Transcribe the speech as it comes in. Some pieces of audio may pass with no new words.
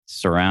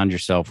surround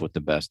yourself with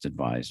the best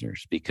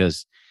advisors,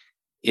 because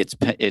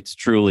it's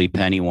truly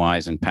penny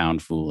wise and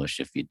pound foolish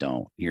if you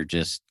don't. You're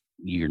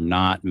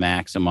not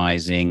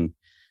maximizing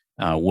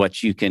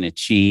what you can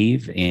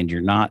achieve, and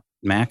you're not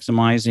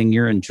maximizing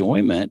your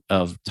enjoyment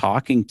of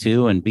talking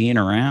to and being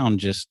around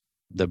just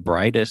the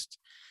brightest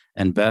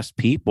and best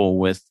people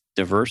with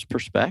diverse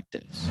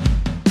perspectives.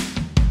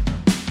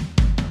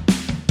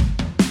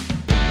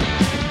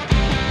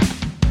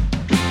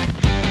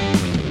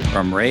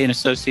 From Ray &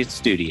 Associates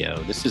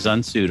Studio, this is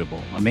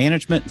Unsuitable, a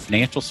management and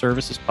financial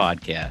services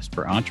podcast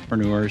for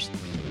entrepreneurs,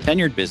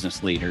 tenured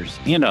business leaders,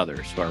 and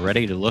others who are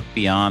ready to look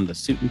beyond the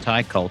suit and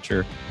tie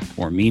culture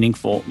for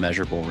meaningful,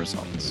 measurable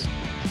results.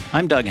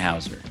 I'm Doug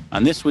Hauser.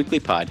 On this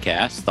weekly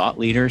podcast, thought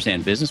leaders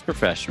and business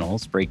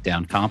professionals break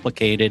down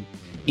complicated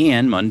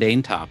and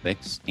mundane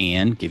topics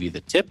and give you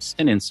the tips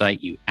and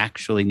insight you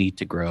actually need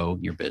to grow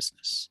your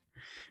business.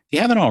 If you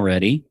haven't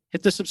already,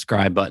 hit the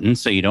subscribe button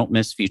so you don't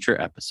miss future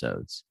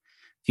episodes.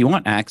 If you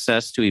want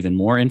access to even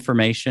more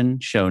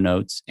information, show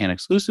notes, and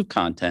exclusive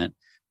content,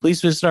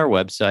 please visit our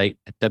website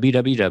at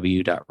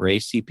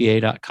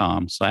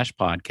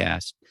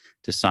www.raycpa.com/podcast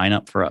to sign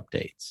up for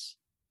updates.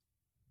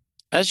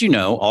 As you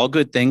know, all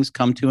good things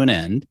come to an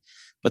end,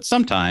 but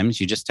sometimes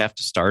you just have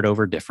to start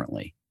over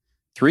differently.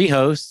 3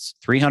 hosts,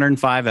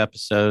 305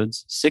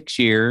 episodes, 6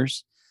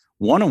 years,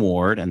 1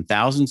 award, and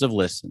thousands of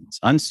listens.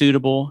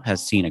 Unsuitable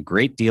has seen a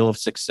great deal of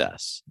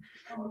success.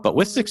 But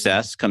with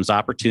success comes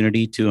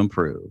opportunity to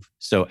improve.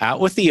 So out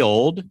with the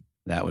old,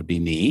 that would be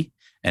me,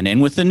 and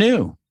in with the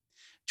new.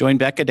 Join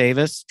Becca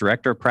Davis,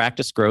 Director of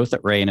Practice Growth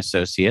at Ray &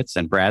 Associates,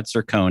 and Brad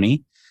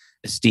Cerconi,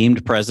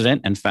 esteemed President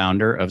and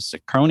Founder of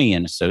Cerconi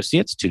 &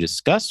 Associates, to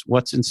discuss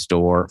what's in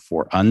store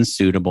for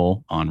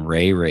Unsuitable on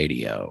Ray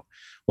Radio.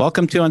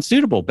 Welcome to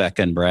Unsuitable,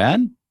 Becca and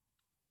Brad.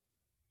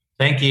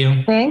 Thank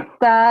you. Thanks,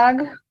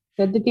 Doug.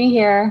 Good to be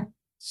here.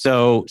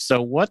 So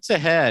what's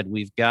ahead?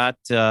 We've got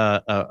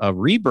a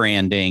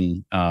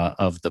rebranding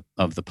of the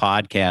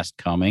podcast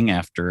coming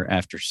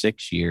after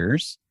 6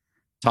 years.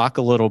 Talk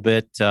a little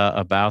bit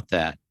about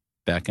that,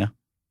 Becca.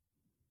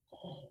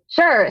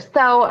 Sure.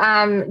 So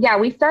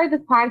we started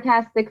this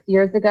podcast 6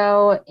 years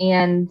ago,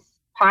 and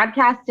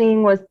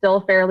podcasting was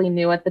still fairly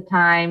new at the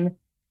time.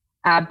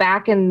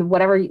 Back in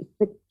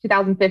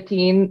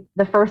 2015,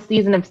 the first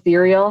season of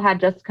Serial had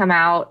just come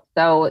out.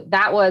 So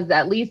that was,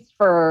 at least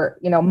for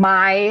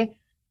my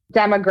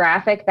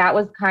demographic, that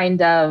was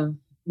kind of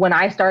when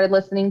I started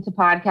listening to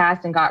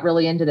podcasts and got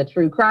really into the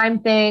true crime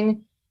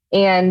thing.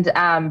 And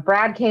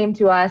Brad came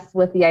to us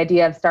with the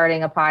idea of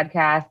starting a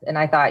podcast, and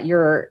I thought,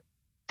 you're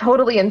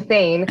totally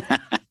insane.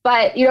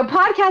 But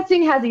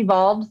podcasting has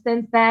evolved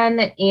since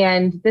then,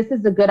 and this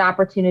is a good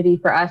opportunity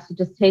for us to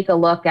just take a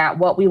look at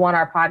what we want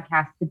our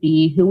podcast to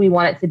be, who we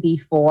want it to be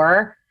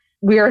for.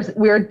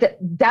 We're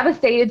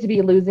devastated to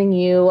be losing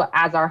you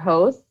as our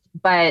host,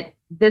 but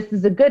this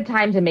is a good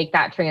time to make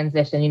that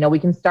transition. We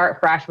can start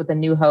fresh with a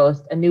new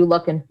host, a new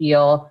look and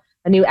feel,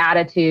 a new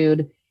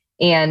attitude,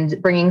 and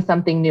bringing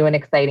something new and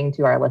exciting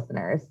to our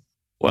listeners.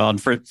 Well,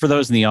 and for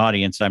those in the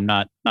audience, I'm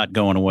not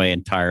going away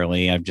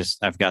entirely.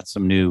 I've got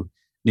some new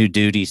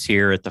duties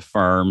here at the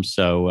firm,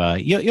 so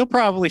you'll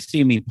probably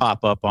see me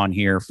pop up on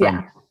here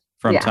from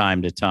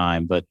time to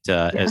time. But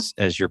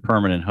as your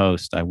permanent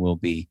host, I will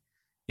be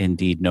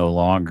indeed no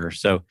longer.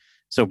 So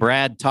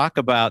Brad, talk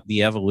about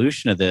the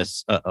evolution of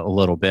this a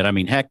little bit. I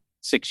mean, heck,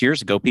 6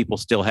 years ago, people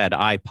still had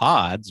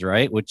iPods,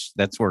 right? Which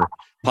that's where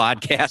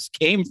podcasts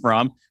came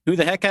from. Who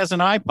the heck has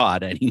an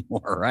iPod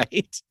anymore,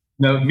 right?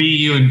 No, me,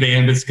 you, and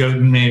Van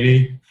Biscoten,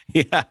 maybe.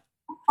 Yeah.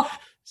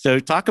 So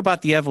talk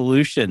about the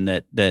evolution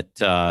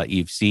that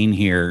you've seen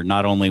here,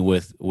 not only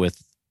with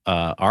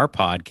our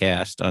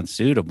podcast,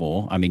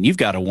 Unsuitable. I mean, you've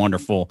got a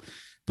wonderful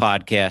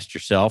podcast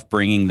yourself,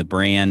 bringing the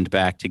brand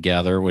back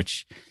together,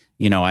 which,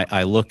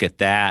 I look at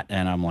that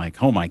and I'm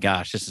like, oh my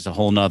gosh, this is a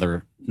whole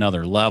nother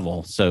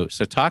level. So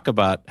talk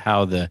about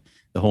how the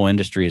whole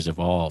industry has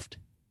evolved.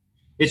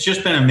 It's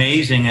just been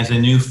amazing as a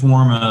new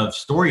form of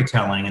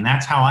storytelling. And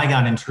that's how I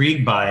got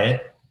intrigued by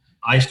it.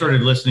 I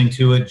started listening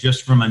to it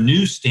just from a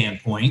news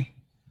standpoint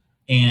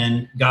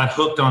and got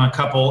hooked on a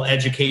couple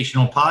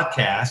educational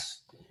podcasts.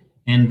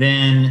 And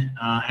then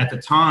at the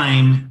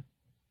time,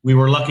 we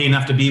were lucky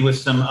enough to be with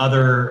some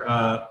other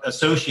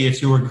associates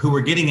who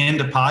were getting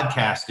into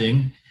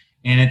podcasting.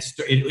 And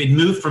it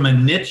moved from a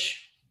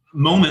niche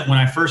moment when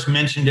I first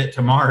mentioned it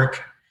to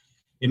Mark.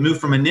 It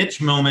moved from a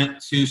niche moment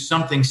to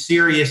something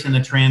serious in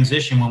the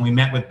transition when we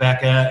met with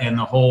Becca and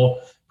the whole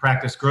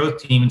Practice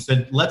Growth team and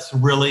said, let's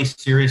really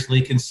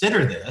seriously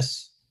consider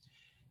this.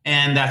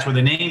 And that's where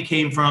the name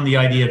came from, the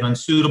idea of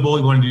Unsuitable.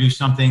 We wanted to do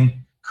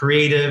something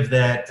creative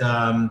that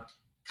kind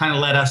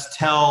of let us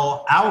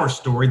tell our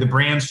story, the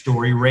brand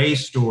story,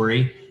 Ray's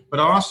story,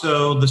 but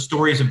also the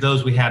stories of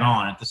those we had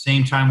on. At the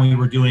same time, we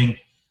were doing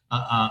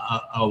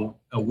a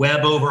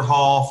web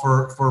overhaul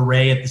for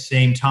Ray at the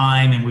same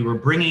time, and we were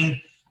bringing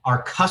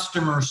our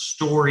customer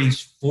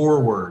stories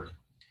forward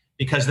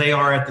because they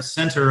are at the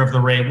center of the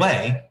Ray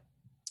way.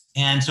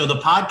 And so the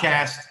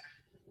podcast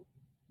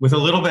with a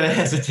little bit of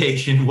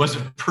hesitation, was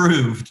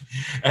approved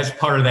as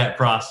part of that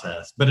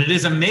process. But it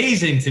is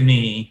amazing to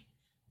me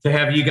to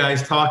have you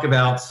guys talk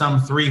about some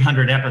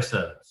 300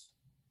 episodes.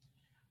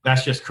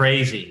 That's just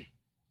crazy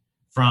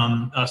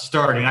from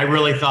starting. I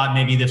really thought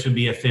maybe this would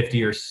be a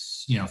 50 or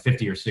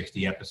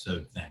 60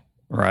 episode thing.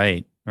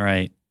 Right.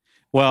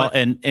 Well,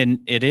 and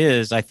it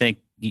is, I think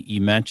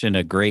you mentioned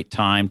a great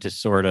time to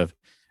sort of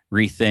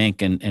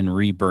rethink and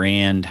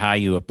rebrand how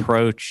you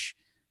approach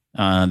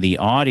the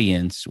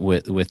audience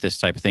with this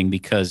type of thing,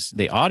 because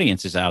the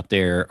audiences out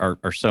there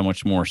are so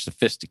much more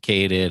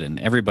sophisticated, and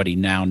everybody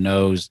now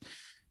knows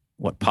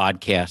what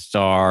podcasts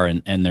are,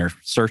 and they're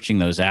searching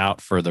those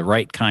out for the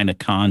right kind of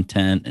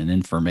content and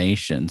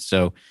information.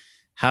 So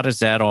how does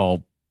that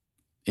all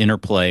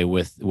interplay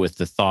with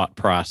the thought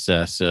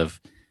process of,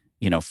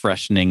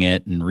 freshening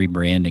it and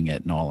rebranding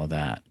it and all of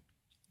that?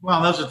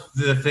 Well, those are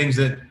the things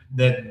that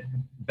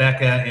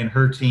Becca and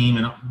her team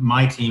and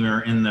my team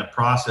are in the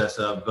process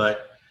of,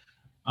 but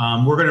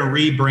we're going to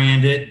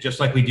rebrand it just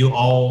like we do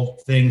all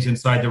things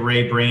inside the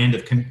Rebrand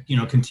of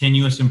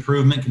continuous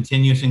improvement,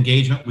 continuous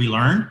engagement. We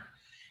learn,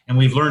 and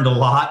we've learned a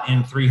lot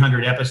in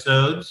 300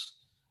 episodes.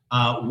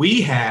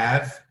 We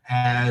have,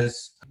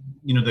 as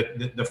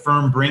the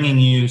firm bringing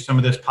you some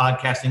of this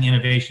podcasting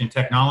innovation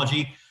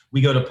technology, we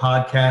go to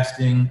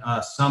podcasting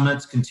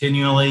summits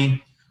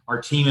continually.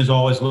 Our team is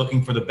always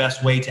looking for the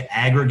best way to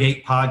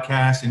aggregate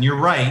podcasts. And you're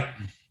right,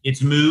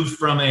 it's moved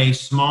from a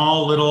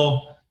small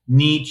little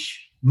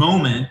niche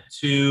moment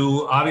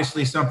to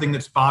obviously something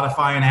that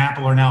Spotify and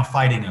Apple are now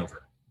fighting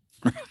over.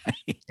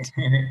 Right.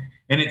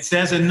 And it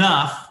says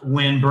enough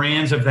when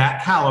brands of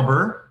that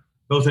caliber,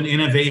 both in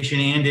innovation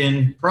and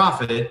in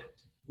profit,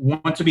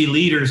 want to be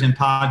leaders in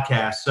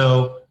podcasts.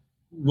 So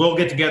we'll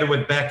get together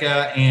with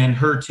Becca and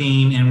her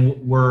team, and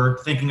we're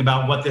thinking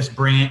about what this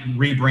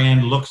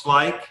rebrand looks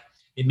like.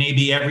 It may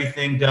be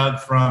everything, Doug,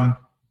 from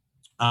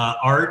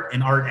art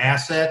and art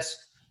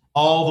assets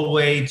all the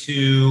way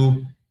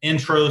to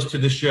intros to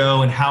the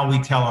show and how we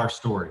tell our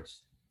stories.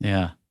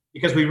 Yeah.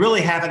 Because we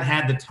really haven't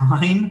had the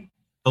time,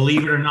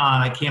 believe it or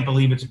not. I can't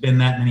believe it's been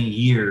that many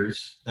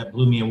years. That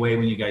blew me away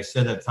when you guys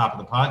said that at the top of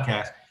the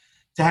podcast.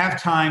 To have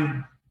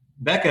time,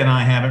 Becca and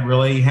I haven't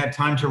really had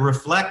time to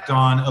reflect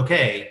on,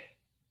 okay,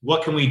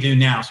 what can we do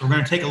now? So we're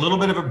going to take a little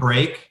bit of a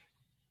break,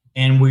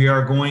 and we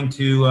are going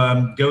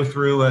to go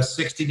through a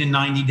 60 to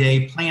 90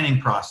 day planning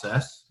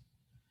process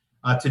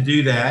to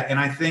do that. And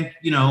I think,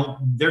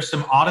 there's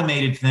some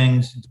automated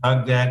things,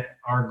 Doug, that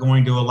are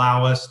going to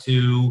allow us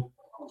to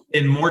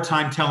spend more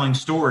time telling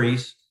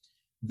stories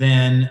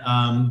than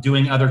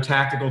doing other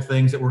tactical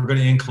things that we're going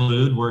to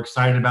include. We're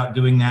excited about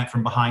doing that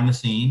from behind the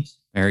scenes.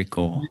 Very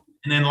cool.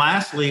 And then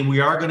lastly, we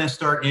are going to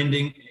start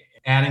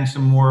adding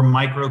some more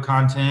micro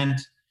content,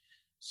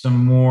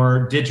 some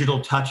more digital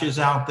touches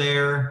out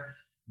there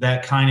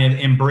that kind of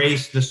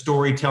embrace the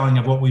storytelling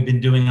of what we've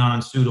been doing on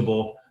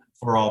Unsuitable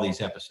for all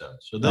these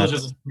episodes. So those are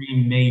the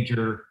three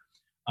major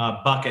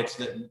buckets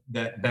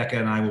that Becca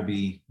and I will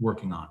be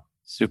working on.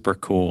 Super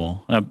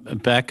cool.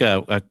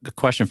 Becca, a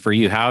question for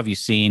you. How have you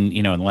seen,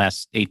 in the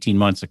last 18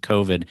 months of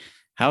COVID,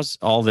 how's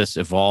all this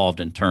evolved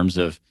in terms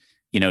of,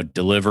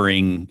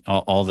 delivering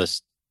all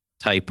this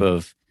type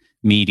of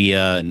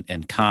media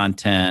and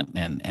content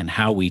and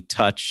how we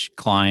touch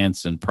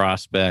clients and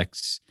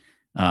prospects?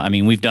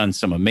 We've done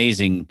some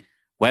amazing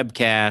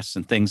webcasts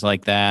and things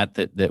like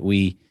that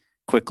we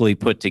quickly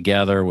put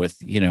together with,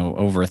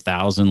 over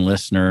 1,000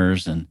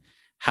 listeners. And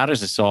how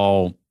does this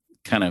all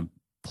kind of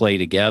play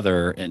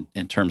together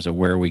in terms of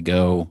where we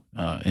go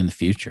in the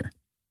future?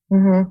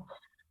 Mm-hmm.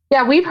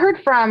 Yeah, we've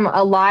heard from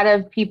a lot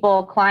of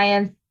people,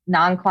 clients,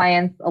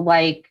 non-clients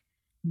alike,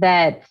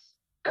 that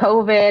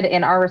COVID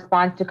and our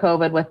response to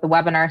COVID with the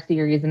webinar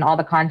series and all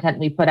the content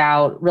we put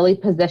out really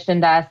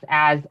positioned us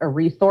as a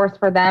resource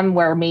for them,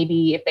 where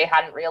maybe if they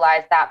hadn't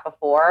realized that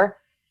before.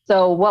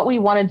 So what we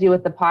want to do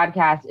with the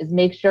podcast is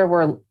make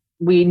sure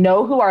we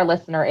know who our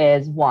listener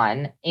is,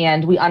 one,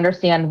 and we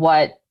understand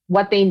what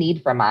they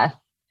need from us.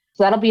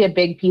 So that'll be a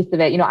big piece of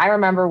it. I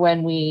remember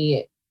when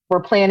we were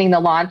planning the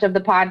launch of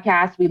the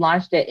podcast, we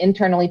launched it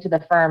internally to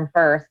the firm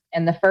first.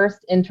 And the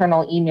first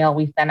internal email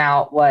we sent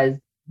out was,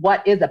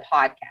 "What is a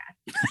podcast?"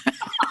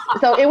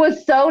 So it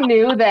was so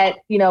new that,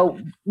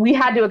 we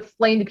had to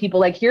explain to people,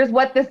 like, here's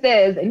what this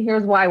is and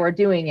here's why we're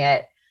doing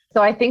it.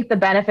 So I think the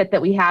benefit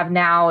that we have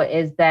now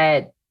is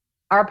that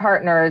our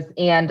partners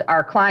and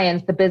our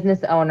clients, the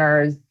business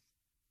owners,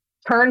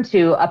 turn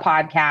to a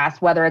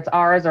podcast, whether it's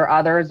ours or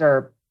others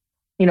or,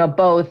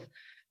 both,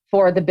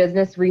 for the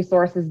business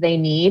resources they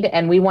need.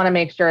 And we want to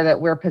make sure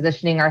that we're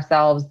positioning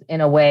ourselves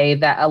in a way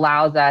that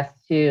allows us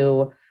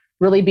to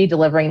really be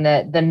delivering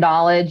the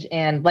knowledge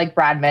and, like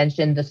Brad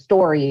mentioned, the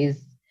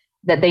stories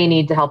that they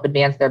need to help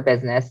advance their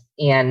business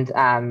and,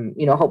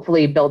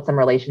 hopefully build some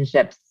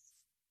relationships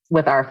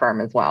with our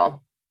firm as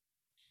well.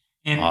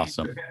 And,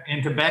 awesome.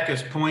 And to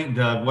Becca's point,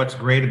 Doug, what's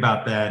great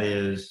about that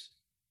is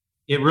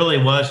it really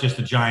was just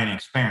a giant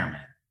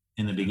experiment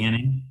in the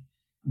beginning.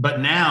 But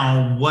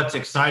now what's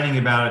exciting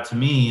about it to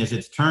me is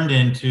it's turned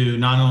into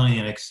not only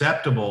an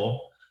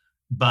acceptable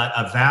but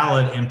a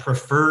valid and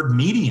preferred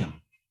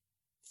medium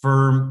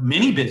for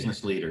many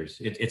business leaders.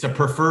 It's a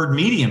preferred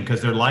medium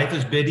because their life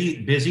is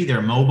busy,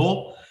 they're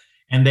mobile,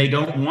 and they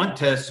don't want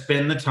to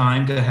spend the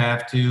time to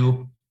have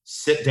to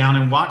sit down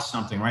and watch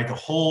something, right? The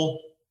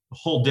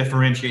whole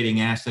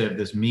differentiating asset of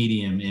this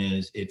medium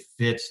is it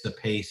fits the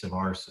pace of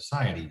our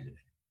society today.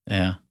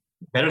 Yeah.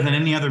 Better than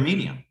any other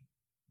medium.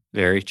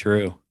 Very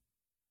true.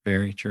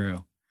 Very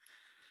true.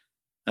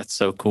 That's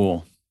so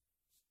cool.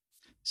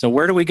 So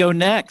where do we go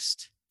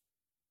next?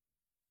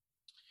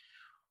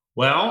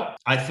 Well,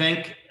 I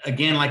think,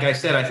 again, like I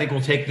said, I think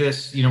we'll take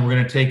this, we're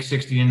going to take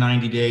 60 to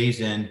 90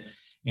 days and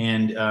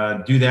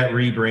do that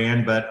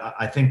rebrand. But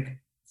I think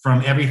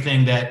from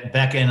everything that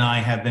Becca and I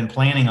have been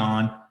planning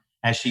on,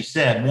 as she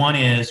said, one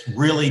is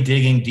really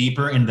digging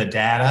deeper in the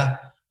data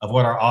of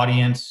what our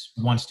audience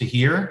wants to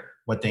hear,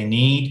 what they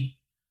need.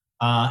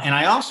 And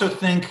I also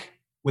think,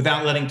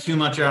 without letting too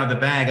much out of the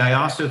bag,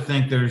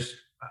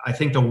 I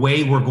think the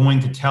way we're going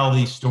to tell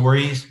these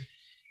stories,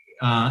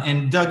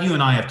 and Doug, you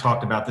and I have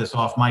talked about this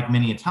off mic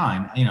many a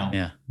time,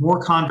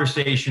 more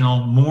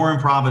conversational, more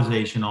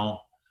improvisational,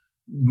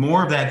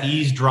 more of that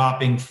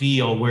eavesdropping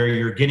feel where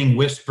you're getting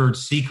whispered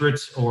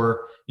secrets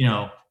or,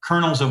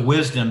 kernels of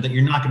wisdom that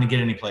you're not going to get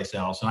anyplace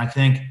else. And I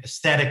think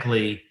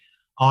aesthetically,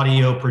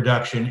 audio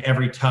production,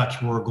 every touch,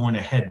 we're going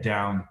to head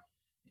down,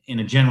 in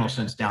a general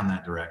sense, down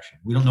that direction.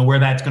 We don't know where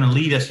that's going to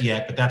lead us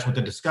yet, but that's what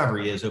the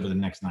discovery is over the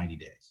next 90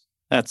 days.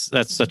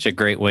 That's such a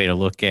great way to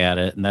look at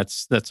it. And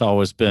that's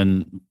always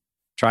been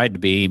tried to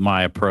be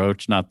my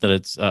approach. Not that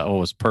it's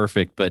always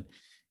perfect, but,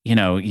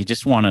 you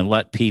just want to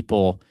let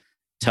people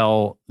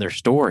tell their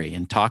story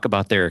and talk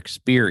about their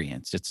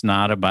experience. It's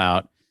not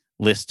about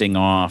listing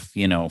off,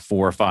 4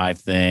 or 5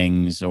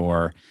 things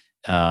or,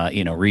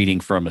 reading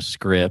from a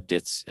script.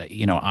 It's,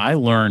 I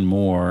learn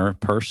more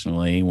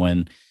personally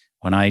when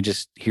I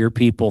just hear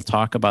people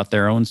talk about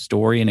their own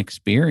story and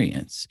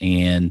experience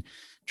and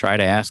try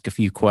to ask a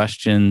few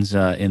questions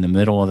in the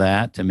middle of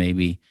that to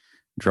maybe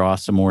draw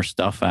some more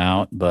stuff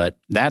out. But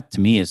that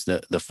to me is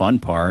the fun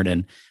part.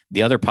 And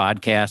the other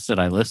podcasts that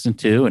I listen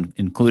to, and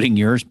including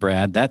yours,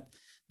 Brad,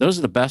 those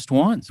are the best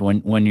ones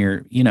when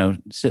you're,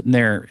 sitting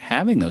there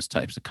having those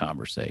types of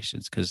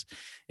conversations, because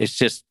it's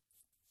just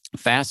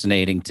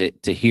fascinating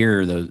to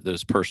hear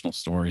those personal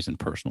stories and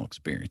personal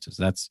experiences.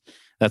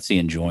 That's the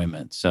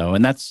enjoyment. So,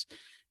 and that's,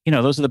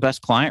 those are the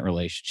best client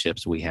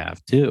relationships we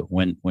have too,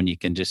 when you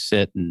can just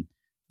sit and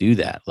do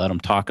that, let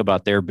them talk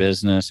about their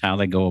business, how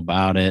they go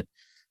about it,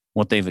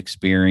 what they've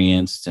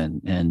experienced,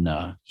 and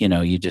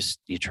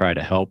you try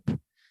to help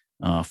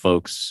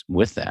folks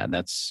with that.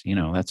 That's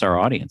our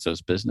audience,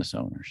 those business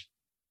owners.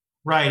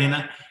 Right.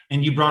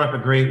 And you brought up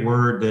a great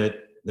word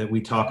that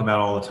we talk about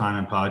all the time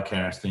in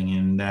podcasting,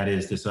 and that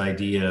is this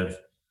idea of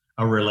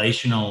a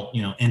relational,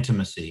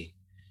 intimacy.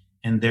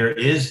 And there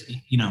is,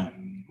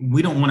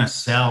 we don't want to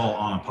sell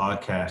on a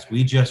podcast.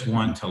 We just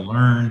want to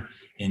learn,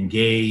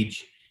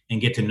 engage, and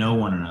get to know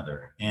one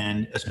another.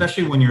 And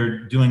especially when you're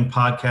doing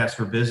podcasts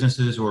for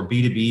businesses or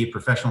B2B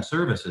professional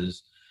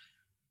services,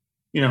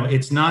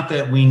 it's not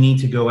that we need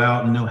to go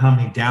out and know how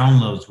many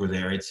downloads were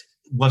there.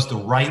 Was the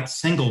right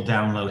single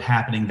download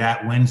happening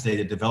that Wednesday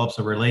that develops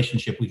a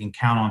relationship we can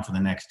count on for the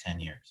next 10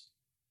 years?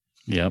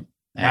 Yep,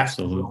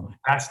 absolutely.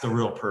 That's the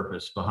real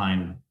purpose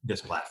behind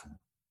this platform.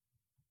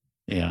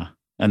 Yeah.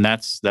 And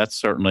that's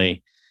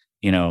certainly,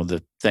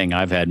 the thing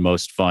I've had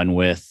most fun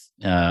with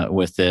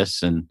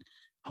this, and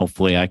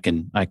hopefully I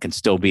can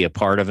still be a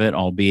part of it,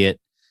 albeit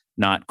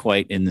not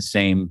quite in the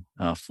same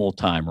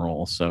full-time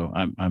role. So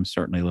I'm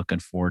certainly looking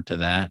forward to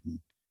that, and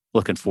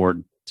looking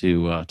forward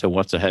to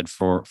what's ahead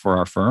for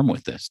our firm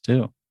with this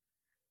too.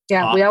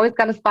 Yeah, we always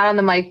got a spot on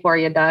the mic for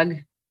you, Doug.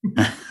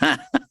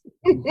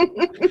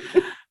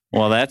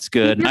 Well, that's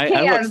good.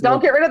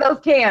 Don't get rid of those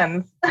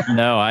cans.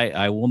 No,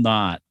 I will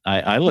not.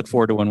 I look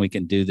forward to when we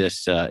can do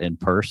this in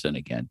person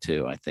again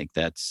too. I think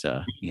that's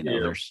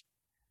there's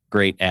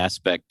great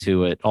aspect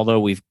to it. Although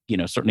we've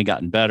certainly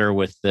gotten better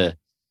with the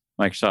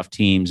Microsoft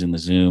Teams and the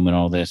Zoom and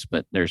all this,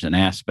 but there's an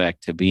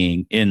aspect to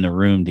being in the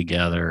room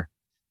together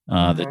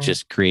that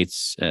just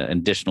creates an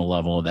additional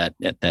level of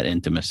that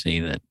intimacy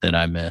that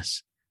I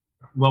miss.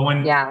 Well,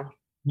 when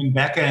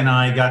Becca and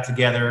I got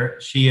together,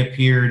 she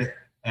appeared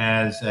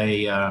as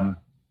a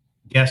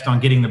guest on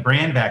Getting the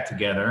Brand Back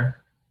Together.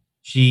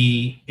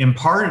 She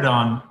imparted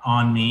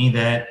on me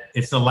that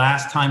it's the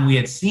last time we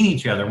had seen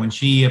each other. When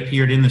she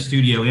appeared in the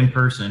studio in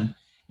person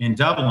in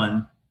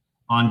Dublin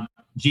on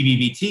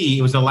GBBT,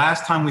 it was the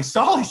last time we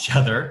saw each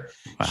other.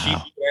 Wow. She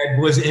said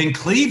was in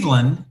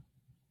Cleveland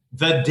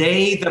the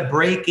day the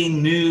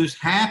breaking news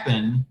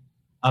happened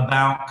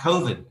about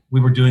COVID.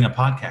 We were doing a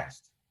podcast.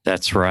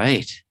 That's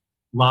right.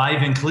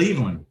 Live in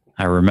Cleveland.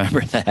 I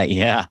remember that.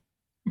 Yeah.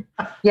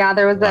 Yeah,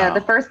 there was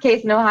the first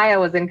case in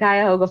Ohio was in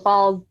Cuyahoga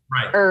Falls,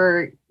 right?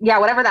 Or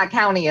whatever that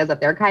county is up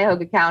there,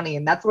 Cuyahoga County,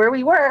 and that's where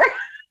we were.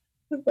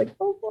 It's like,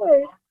 oh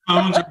boy.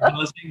 Phones are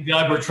buzzing,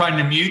 Doug. We're trying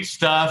to mute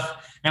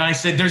stuff, and I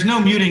said, "There's no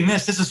muting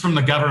this. This is from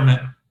the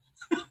government."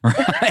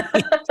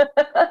 Right.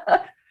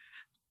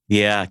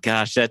 Yeah,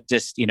 gosh, that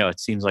just, it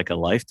seems like a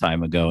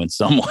lifetime ago in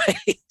some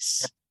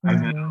ways. I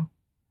know.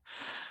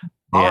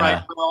 All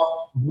right.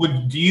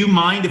 Well, do you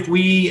mind if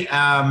we,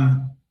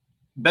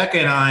 Becca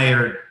and I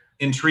are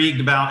intrigued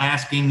about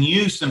asking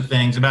you some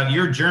things about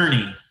your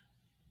journey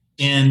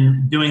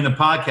in doing the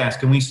podcast?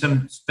 Can we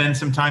spend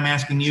some time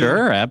asking you?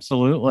 Sure,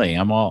 absolutely.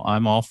 I'm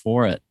all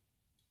for it.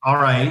 All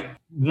right.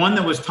 One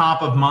that was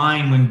top of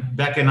mind when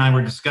Becca and I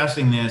were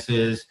discussing this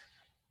is,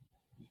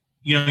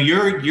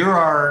 you're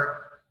our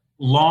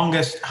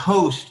longest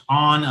host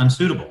on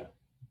Unsuitable.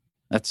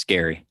 That's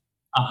scary.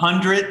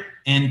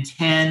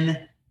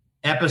 110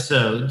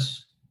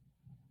 episodes,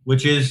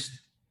 which is,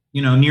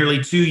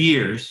 nearly 2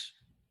 years.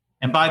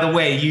 And by the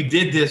way, you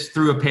did this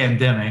through a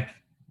pandemic.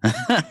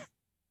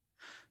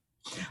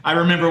 I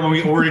remember when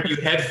we ordered you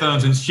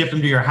headphones and shipped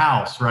them to your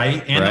house,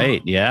 right?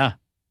 Right. Yeah.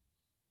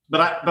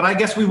 But I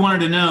guess we wanted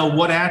to know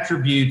what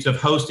attributes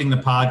of hosting the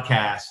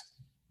podcast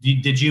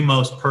did you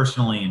most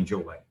personally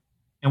enjoy,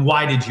 and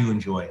why did you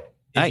enjoy it?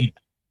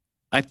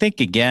 I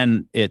think,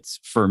 again, it's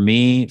for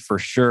me, for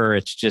sure,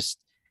 it's just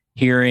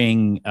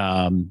hearing,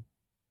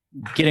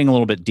 getting a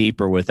little bit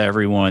deeper with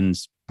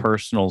everyone's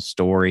personal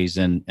stories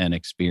and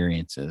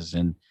experiences,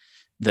 and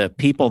the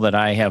people that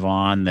I have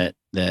on that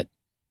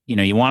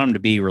you want them to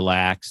be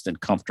relaxed and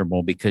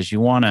comfortable, because you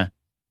want to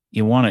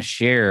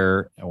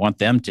share. I want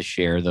them to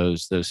share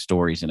those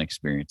stories and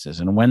experiences,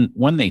 and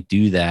when they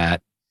do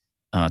that,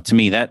 to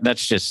me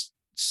that's just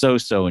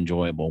so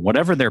enjoyable.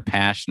 Whatever they're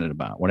passionate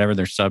about, whatever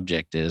their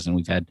subject is, and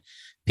we've had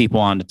people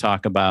on to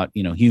talk about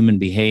human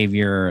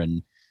behavior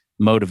and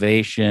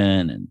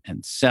motivation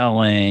and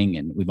selling,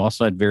 and we've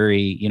also had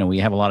we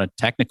have a lot of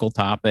technical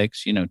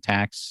topics,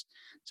 tax,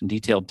 some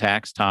detailed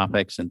tax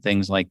topics and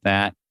things like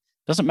that.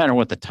 Doesn't matter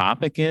what the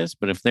topic is,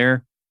 but if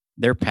they're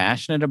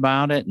passionate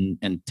about it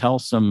and tell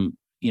some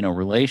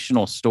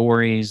relational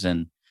stories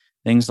and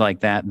things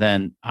like that,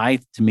 then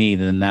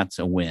that's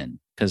a win,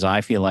 because I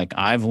feel like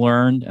I've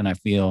learned, and I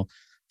feel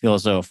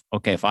as though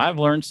if I've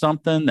learned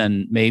something,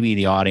 then maybe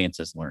the audience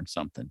has learned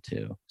something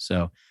too.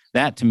 So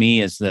that to me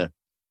is the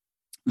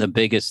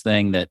biggest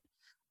thing that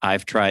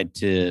I've tried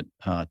to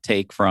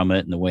take from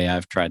it, and the way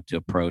I've tried to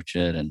approach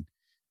it,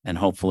 and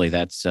hopefully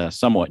that's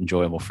somewhat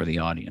enjoyable for the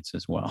audience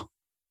as well.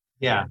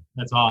 Yeah,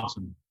 that's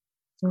awesome.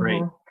 It's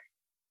great. Mm-hmm.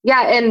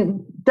 Yeah.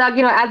 And Doug,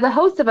 as a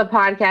host of a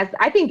podcast,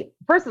 I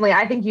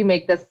think you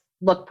make this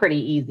look pretty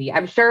easy.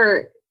 I'm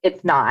sure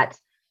it's not,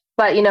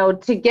 but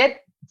to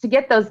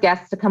get those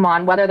guests to come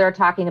on, whether they're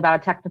talking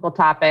about a technical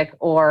topic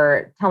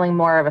or telling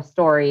more of a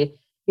story,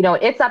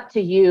 it's up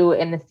to you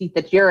in the seat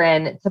that you're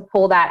in to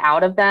pull that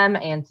out of them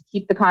and to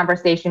keep the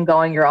conversation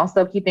going. You're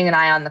also keeping an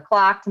eye on the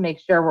clock to make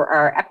sure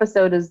our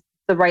episode is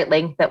the right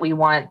length that we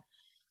want.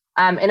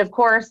 And of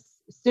course,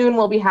 soon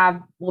we'll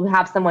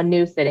have someone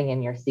new sitting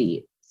in your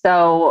seat.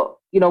 So,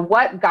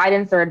 what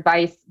guidance or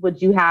advice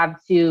would you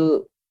have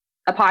to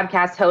a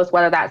podcast host,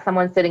 whether that's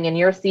someone sitting in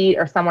your seat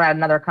or someone at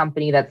another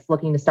company that's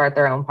looking to start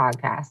their own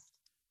podcast?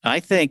 I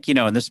think,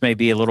 and this may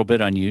be a little bit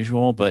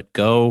unusual, but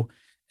go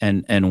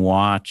and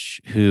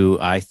watch who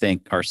I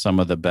think are some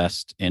of the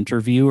best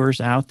interviewers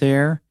out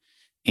there.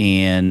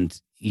 And,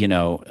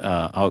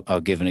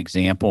 I'll give an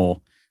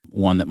example,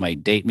 one that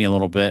might date me a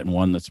little bit and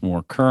one that's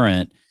more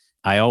current.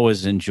 I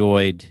always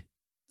enjoyed,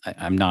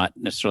 I'm not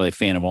necessarily a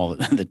fan of all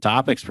the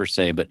topics per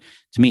se, but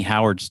to me,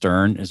 Howard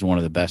Stern is one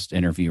of the best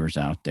interviewers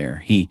out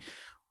there.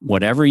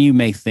 Whatever you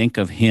may think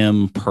of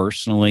him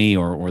personally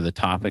or the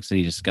topics that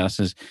he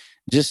discusses,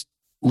 just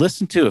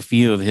listen to a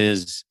few of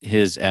his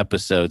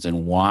episodes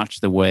and watch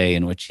the way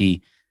in which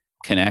he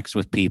connects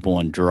with people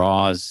and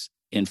draws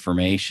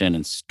information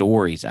and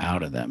stories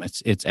out of them.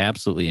 It's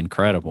absolutely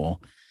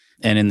incredible.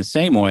 And in the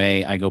same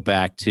way, I go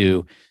back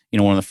to,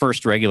 one of the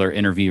first regular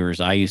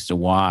interviewers I used to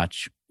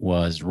watch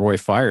was Roy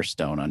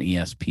Firestone on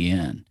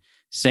ESPN.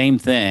 Same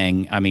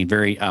thing. I mean,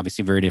 very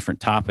different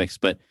topics,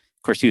 but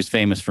of course he was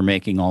famous for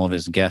making all of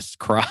his guests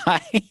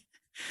cry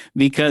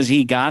because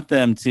he got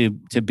them to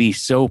be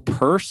so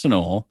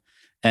personal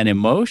and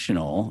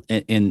emotional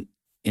in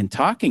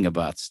talking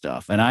about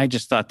stuff. And I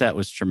just thought that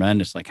was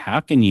tremendous. Like, how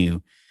can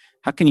you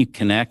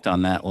connect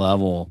on that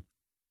level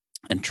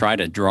and try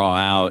to draw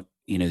out,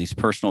 these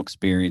personal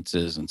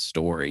experiences and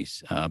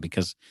stories?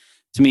 Because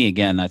to me,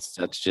 again, that's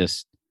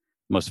just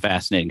most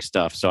fascinating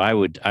stuff. So I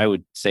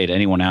would say to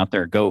anyone out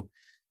there, go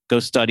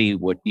study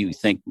what you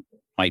think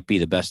might be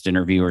the best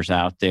interviewers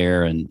out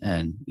there and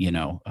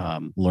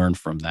learn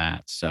from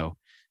that. So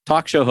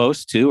talk show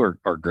hosts too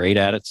are great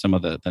at it. Some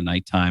of the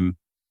nighttime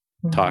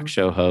talk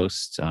show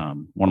hosts.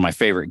 One of my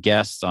favorite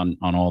guests on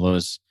all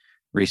those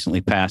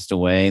recently passed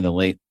away, the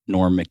late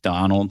Norm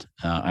Macdonald.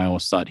 I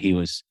always thought he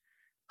was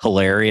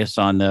hilarious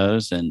on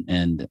those.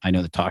 And I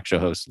know the talk show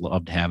hosts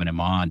loved having him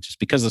on just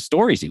because of the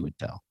stories he would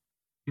tell.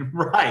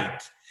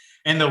 Right.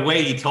 And the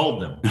way he told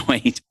them. The way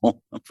he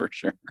told them, for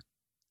sure.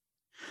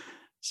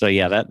 So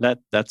yeah,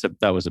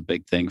 that was a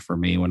big thing for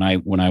me when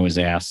I was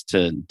asked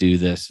to do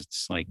this.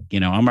 It's like,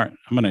 I'm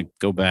going to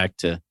go back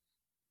to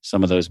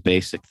some of those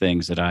basic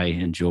things that I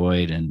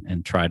enjoyed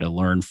and try to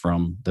learn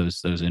from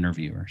those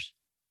interviewers.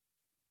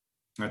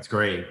 That's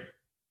great.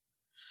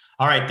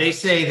 All right. They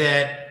say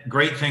that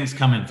great things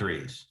come in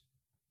threes.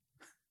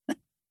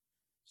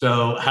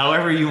 So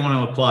however you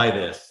want to apply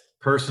this,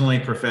 personally,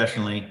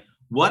 professionally,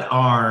 what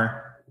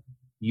are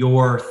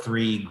your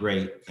three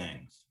great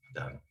things,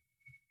 Doug?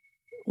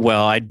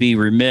 Well, I'd be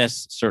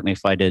remiss certainly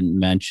if I didn't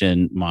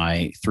mention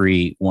my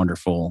three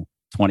wonderful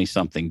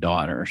 20-something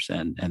daughters,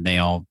 and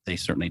they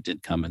certainly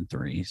did come in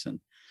threes,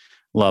 and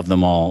love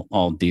them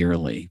all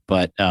dearly.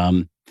 But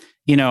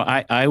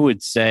I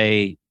would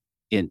say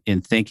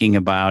in thinking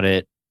about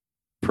it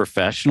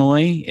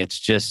professionally, it's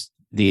just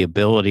the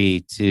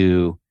ability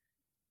to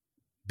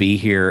be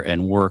here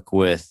and work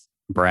with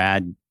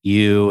Brad,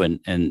 you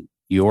and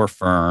your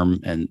firm,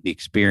 and the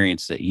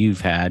experience that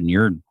you've had and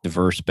your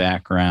diverse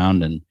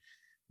background, and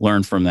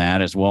learn from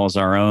that, as well as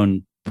our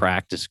own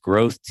practice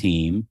growth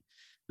team,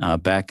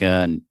 Becca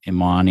and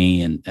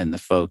Imani and the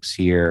folks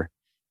here.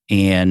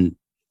 And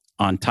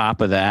on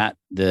top of that,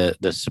 the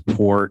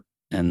support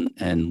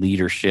and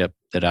leadership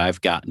that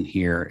I've gotten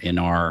here in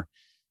our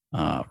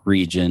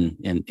region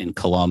in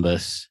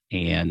Columbus,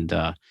 and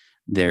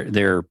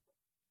their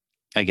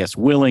I guess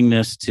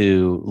willingness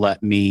to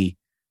let me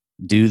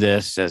do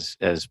this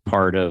as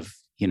part of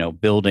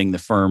building the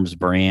firm's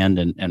brand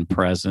and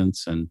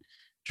presence, and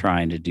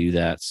trying to do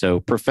that. So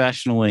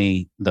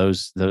professionally,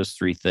 those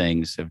three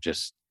things have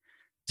just,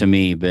 to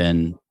me,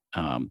 been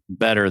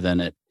better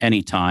than at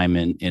any time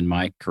in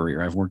my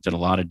career. I've worked at a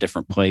lot of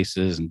different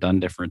places and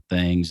done different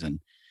things, and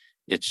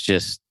it's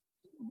just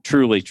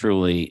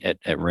truly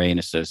at Ray and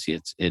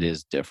Associates, it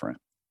is different.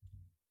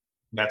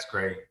 That's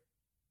great.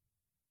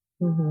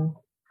 Mm-hmm.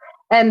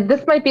 And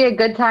this might be a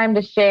good time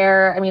to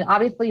share. I mean,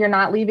 obviously, you're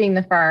not leaving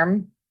the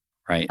firm.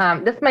 Right.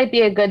 This might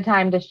be a good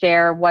time to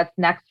share what's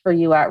next for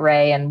you at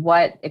Ray and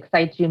what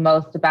excites you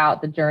most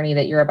about the journey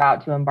that you're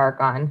about to embark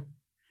on.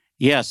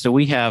 Yeah, so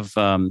we have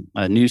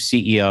a new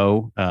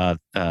CEO,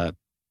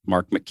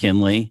 Mark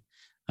McKinley.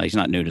 He's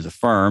not new to the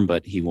firm,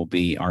 but he will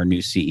be our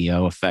new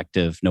CEO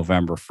effective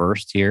November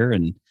 1st here,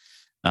 and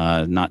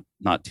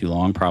not too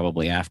long,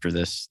 probably after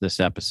this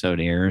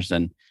episode airs.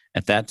 And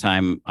at that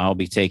time, I'll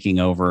be taking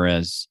over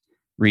as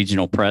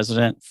regional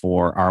president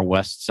for our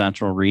West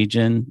Central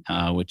region,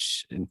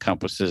 which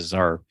encompasses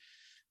our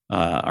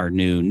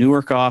new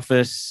Newark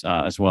office,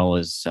 as well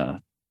as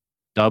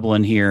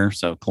Dublin here,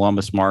 so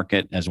Columbus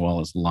market, as well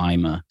as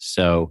Lima.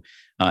 So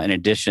in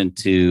addition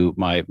to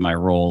my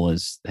role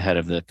as the head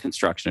of the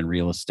construction and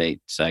real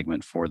estate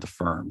segment for the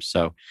firm.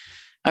 So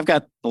I've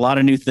got a lot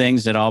of new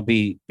things that I'll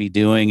be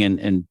doing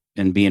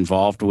and be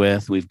involved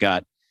with. We've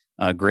got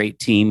a great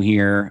team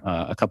here,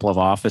 a couple of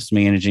office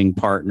managing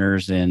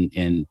partners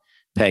in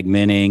Peg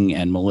Minning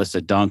and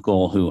Melissa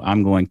Dunkel, who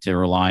I'm going to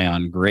rely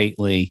on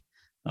greatly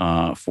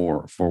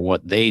for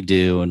what they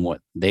do and what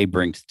they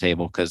bring to the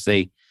table, because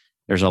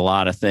there's a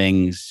lot of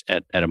things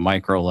at a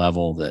micro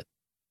level that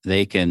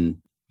they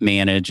can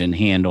manage and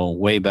handle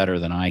way better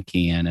than I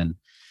can. And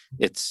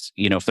it's,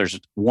 if there's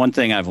one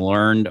thing I've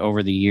learned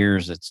over the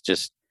years, it's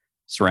just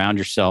surround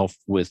yourself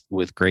with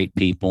great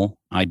people.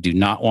 I do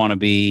not want to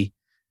be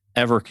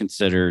ever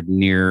considered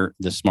near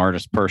the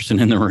smartest person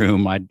in the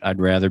room. I'd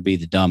rather be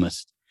the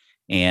dumbest,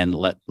 and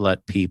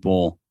let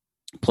people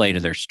play to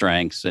their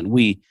strengths. And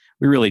we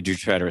really do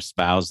try to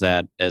espouse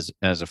that as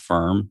a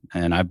firm.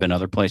 And I've been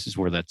other places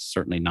where that's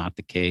certainly not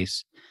the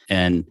case.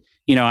 And,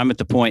 I'm at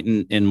the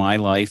point in my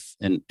life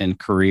and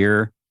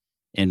career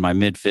in my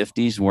mid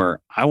 50s where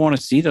I want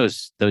to see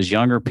those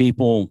younger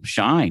people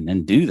shine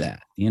and do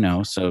that,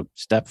 so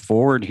step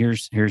forward.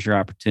 Here's your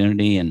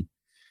opportunity. And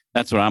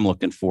that's what I'm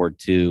looking forward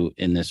to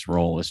in this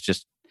role, is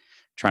just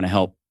trying to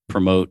help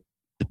promote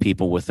the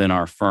people within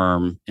our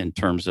firm in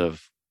terms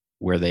of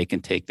where they can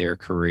take their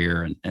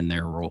career and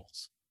their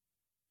roles.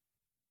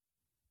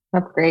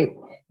 That's great.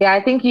 Yeah,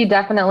 I think you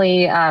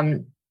definitely,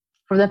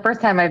 from the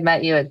first time I've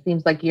met you, it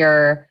seems like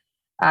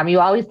you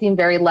always seem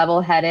very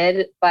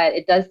level-headed, but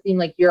it does seem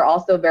like you're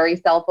also very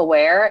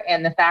self-aware.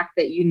 And the fact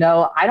that,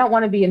 I don't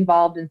want to be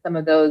involved in some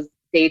of those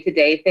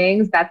day-to-day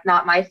things. That's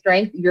not my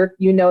strength.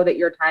 You know that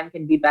your time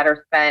can be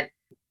better spent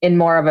in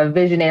more of a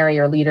visionary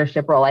or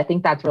leadership role. I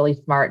think that's really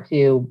smart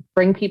to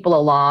bring people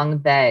along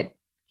that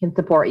can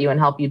support you and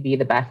help you be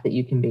the best that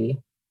you can be.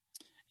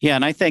 Yeah.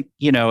 And I think,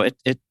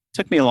 it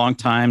took me a long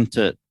time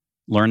to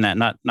learn that,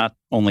 not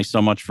only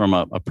so much from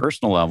a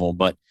personal level,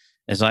 but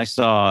as I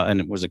saw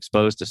and was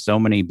exposed to so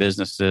many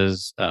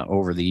businesses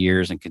over the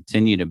years and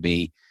continue to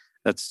be,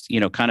 that's,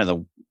 kind of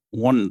the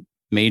one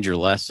major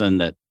lesson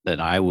that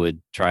I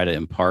would try to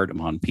impart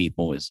upon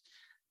people is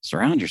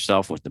surround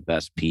yourself with the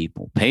best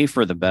people, pay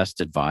for the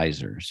best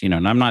advisors,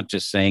 and I'm not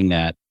just saying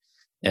that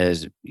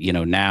as,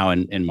 now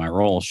in my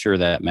role, sure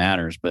that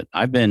matters, but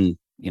I've been,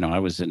 I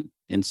was an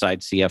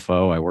inside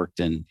CFO. I worked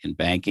in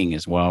banking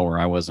as well, where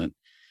I wasn't,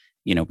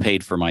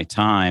 paid for my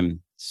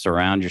time.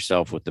 Surround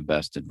yourself with the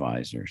best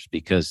advisors,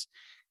 because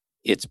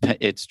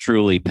it's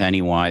truly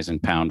penny wise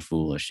and pound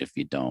foolish if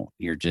you don't.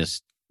 You're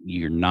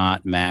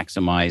not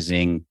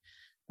maximizing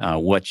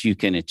what you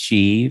can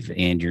achieve,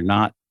 and you're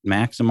not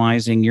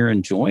maximizing your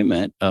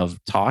enjoyment of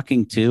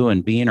talking to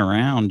and being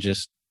around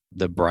just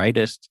the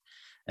brightest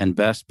and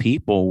best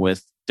people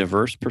with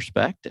diverse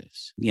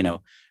perspectives.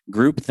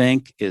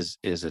 Groupthink is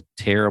a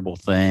terrible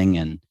thing.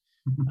 And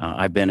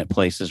I've been at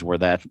places where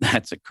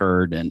that's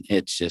occurred, and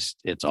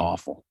it's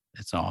awful.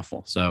 It's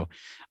awful. So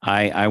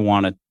I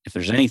want to, if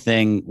there's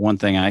one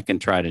thing I can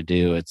try to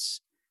do,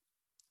 it's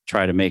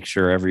try to make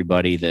sure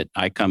everybody that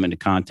I come into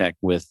contact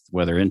with,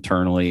 whether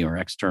internally or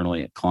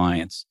externally at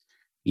clients,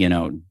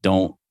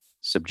 don't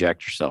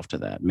subject yourself to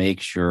that.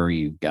 Make sure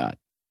you've got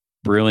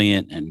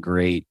brilliant and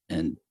great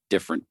and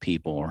different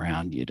people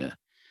around you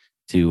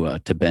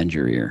to bend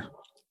your ear.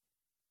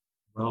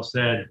 Well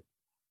said.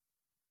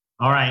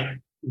 All right.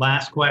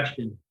 Last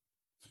question.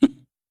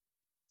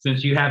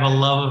 Since you have a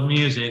love of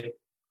music.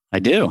 I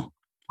do.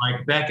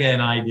 Like Becca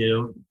and I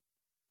do.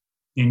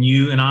 And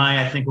you and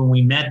I think when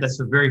we met, that's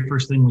the very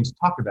first thing we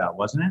talked about,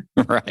 wasn't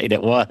it? Right,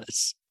 it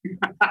was.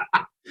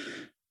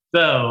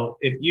 So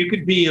if you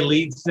could be a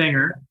lead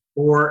singer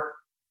or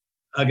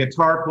a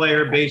guitar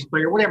player, bass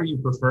player, whatever you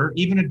prefer,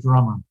 even a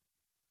drummer,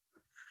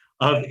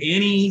 of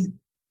any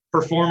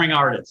performing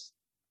artist,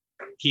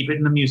 keep it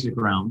in the music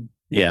realm.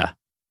 Yeah.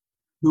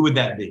 Who would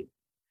that be?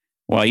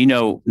 Well,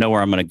 know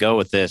where I'm going to go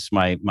with this.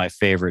 My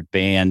favorite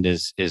band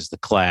is The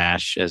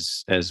Clash,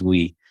 as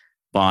we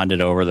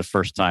bonded over the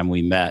first time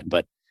we met.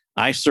 But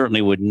I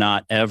certainly would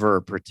not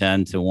ever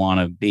pretend to want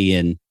to be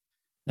in,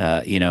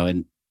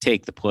 and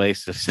take the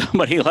place of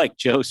somebody like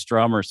Joe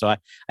Strummer. So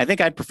I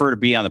think I'd prefer to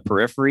be on the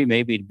periphery,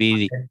 maybe to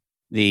be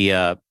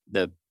the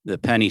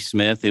Penny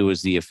Smith, who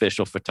was the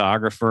official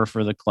photographer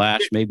for The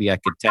Clash. Maybe I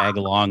could tag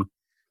along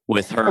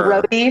with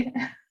her.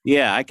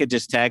 Yeah, I could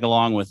just tag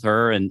along with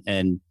her and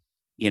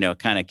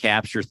kind of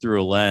capture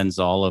through a lens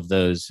all of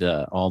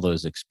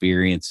those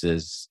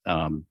experiences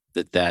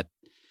that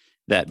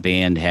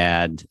band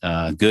had,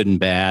 good and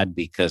bad,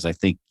 because I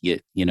think you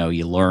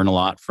learn a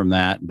lot from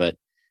that. But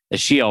as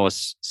she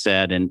always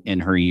said, in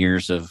her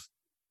years of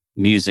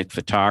music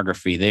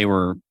photography, they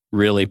were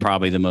really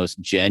probably the most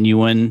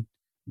genuine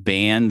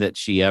band that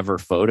she ever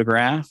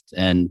photographed.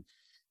 And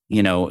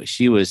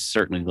she was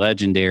certainly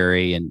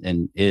legendary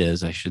and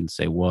is, I shouldn't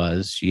say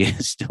was, she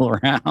is still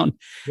around.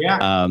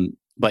 Yeah.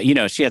 But,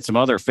 she had some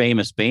other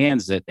famous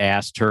bands that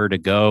asked her to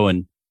go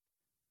and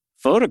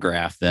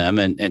photograph them.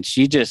 And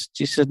she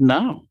said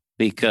no,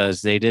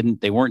 because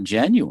they weren't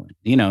genuine.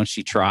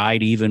 She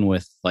tried even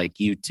with like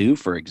U2,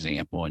 for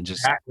example, and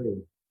just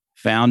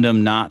found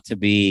them not to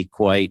be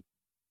quite,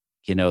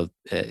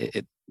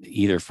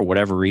 either for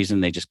whatever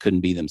reason, they just couldn't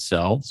be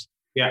themselves.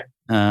 Yeah.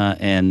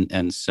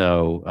 And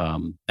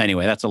so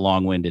anyway, that's a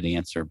long-winded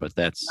answer, but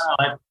that's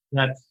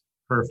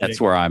perfect.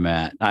 That's where I'm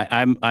at.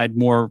 I'd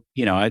more,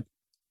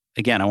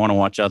 I want to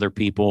watch other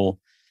people,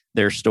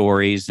 their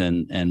stories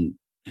and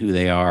who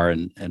they are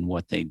and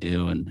what they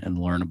do and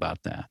learn about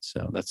that.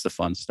 So that's the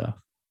fun stuff.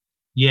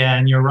 Yeah.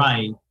 And you're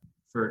right.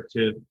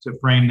 To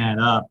frame that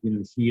up,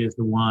 she is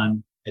the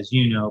one, as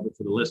you know, but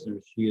for the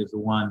listeners, she is the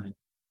one that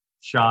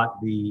shot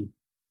the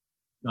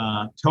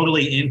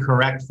totally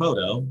incorrect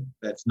photo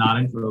that's not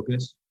in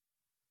focus,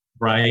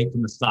 right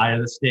from the side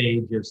of the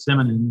stage of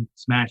Simonon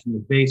smashing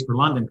his bass for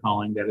London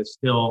Calling. That is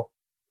still,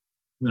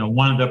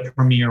 one of the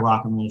premier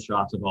rock and roll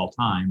shots of all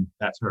time.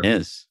 That's her. It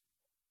is.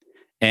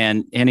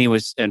 And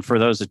for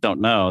those that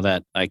don't know,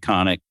 that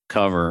iconic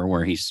cover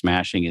where he's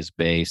smashing his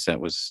bass, that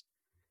was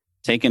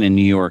taken in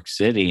New York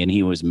City, and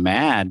he was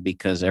mad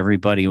because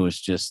everybody was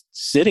just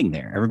sitting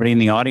there. Everybody in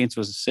the audience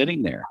was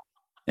sitting there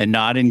and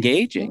not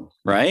engaging,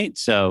 right?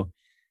 So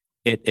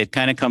it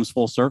kind of comes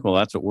full circle.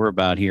 That's what we're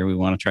about here. We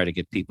want to try to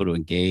get people to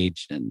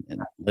engage and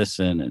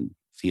listen and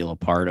feel a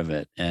part of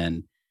it.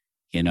 And,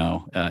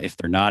 if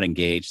they're not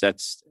engaged,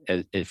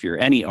 if you're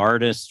any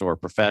artist or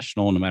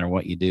professional, no matter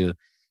what you do,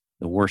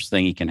 the worst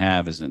thing you can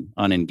have is an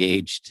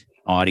unengaged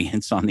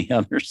audience on the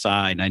other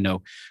side. And I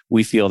know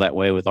we feel that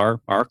way with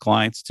our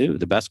clients too.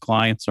 The best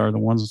clients are the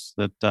ones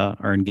that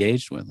are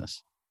engaged with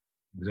us.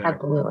 Exactly.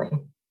 Absolutely.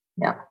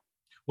 Yeah.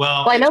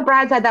 Well, I know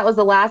Brad said that was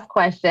the last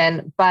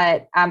question,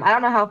 but I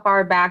don't know how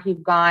far back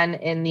you've gone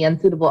in the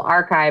Unsuitable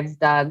archives,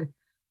 Doug,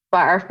 but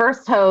our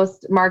first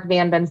host, Mark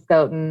Van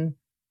Benschoten,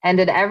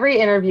 ended every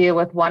interview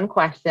with one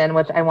question,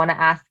 which I want to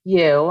ask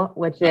you,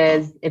 which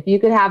is, if you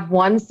could have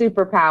one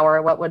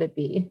superpower, what would it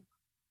be?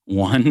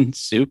 One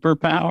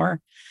superpower?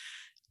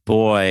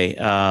 Boy,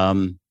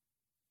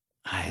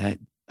 I'd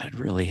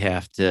really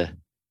have to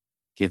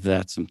give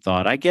that some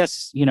thought. I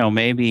guess,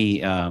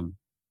 maybe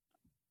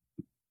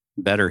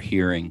better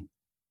hearing.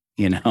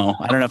 I don't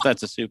know if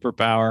that's a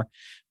superpower,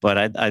 but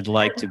I'd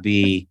like to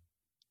be,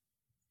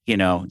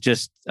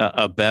 just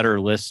a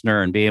better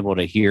listener and be able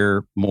to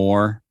hear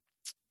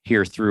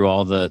through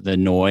all the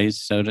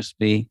noise, so to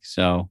speak.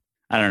 So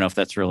I don't know if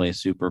that's really a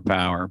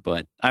superpower,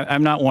 but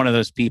I'm not one of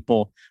those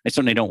people. I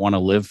certainly don't want to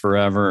live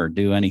forever or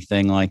do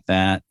anything like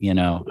that.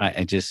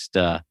 I just,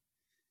 that's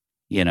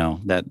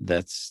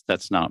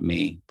not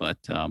me. But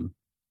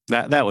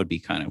that would be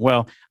kind of,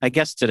 well, I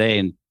guess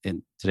today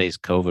in today's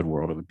COVID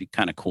world, it would be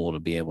kind of cool to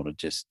be able to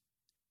just,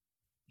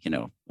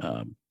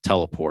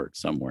 teleport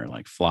somewhere,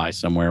 like fly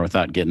somewhere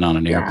without getting on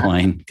an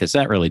airplane, because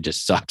that really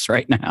just sucks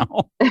right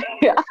now.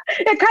 Yeah,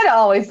 it kind of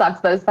always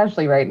sucks, but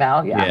especially right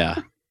now.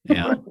 Yeah.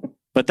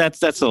 But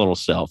that's a little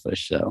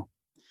selfish. So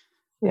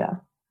yeah.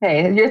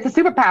 Hey, it's a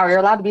superpower. You're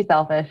allowed to be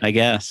selfish, I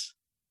guess.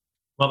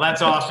 Well,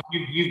 that's awesome.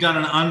 You've done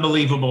an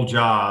unbelievable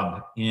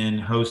job in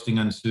hosting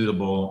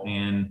Unsuitable,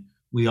 and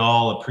we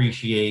all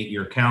appreciate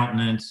your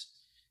countenance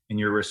and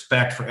your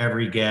respect for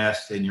every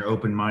guest and your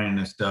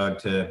open-mindedness, Doug,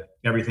 to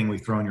everything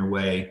we've thrown your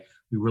way.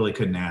 We really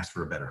couldn't ask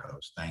for a better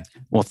host. Thank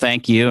you. Well,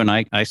 thank you. And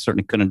I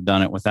certainly couldn't have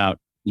done it without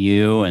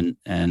you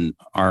and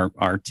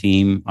our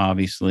team,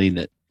 obviously,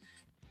 that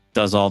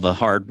does all the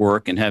hard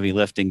work and heavy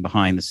lifting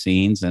behind the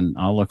scenes. And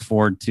I'll look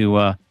forward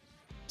to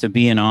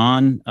being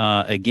on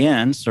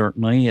again,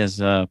 certainly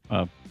as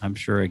I'm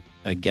sure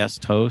a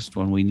guest host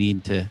when we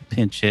need to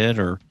pinch hit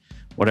or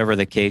whatever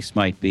the case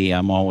might be.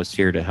 I'm always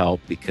here to help,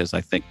 because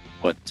I think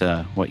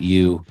what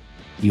you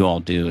all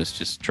do is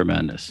just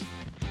tremendous.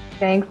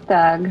 Thanks,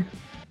 Doug.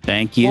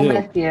 Thank you. We'll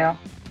miss you.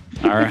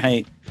 All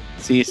right.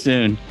 See you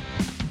soon.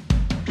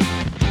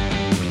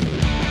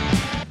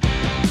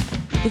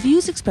 The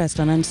views expressed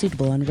on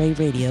Unsuitable on Ray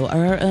Radio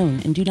are our own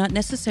and do not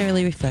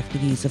necessarily reflect the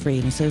views of Ray &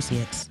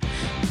 Associates.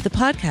 The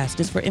podcast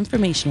is for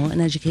informational and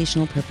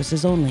educational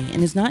purposes only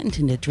and is not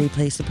intended to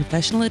replace the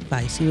professional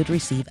advice you would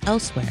receive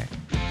elsewhere.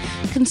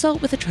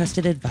 Consult with a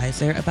trusted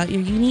advisor about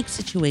your unique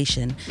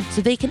situation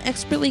so they can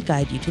expertly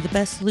guide you to the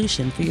best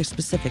solution for your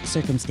specific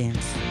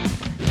circumstance.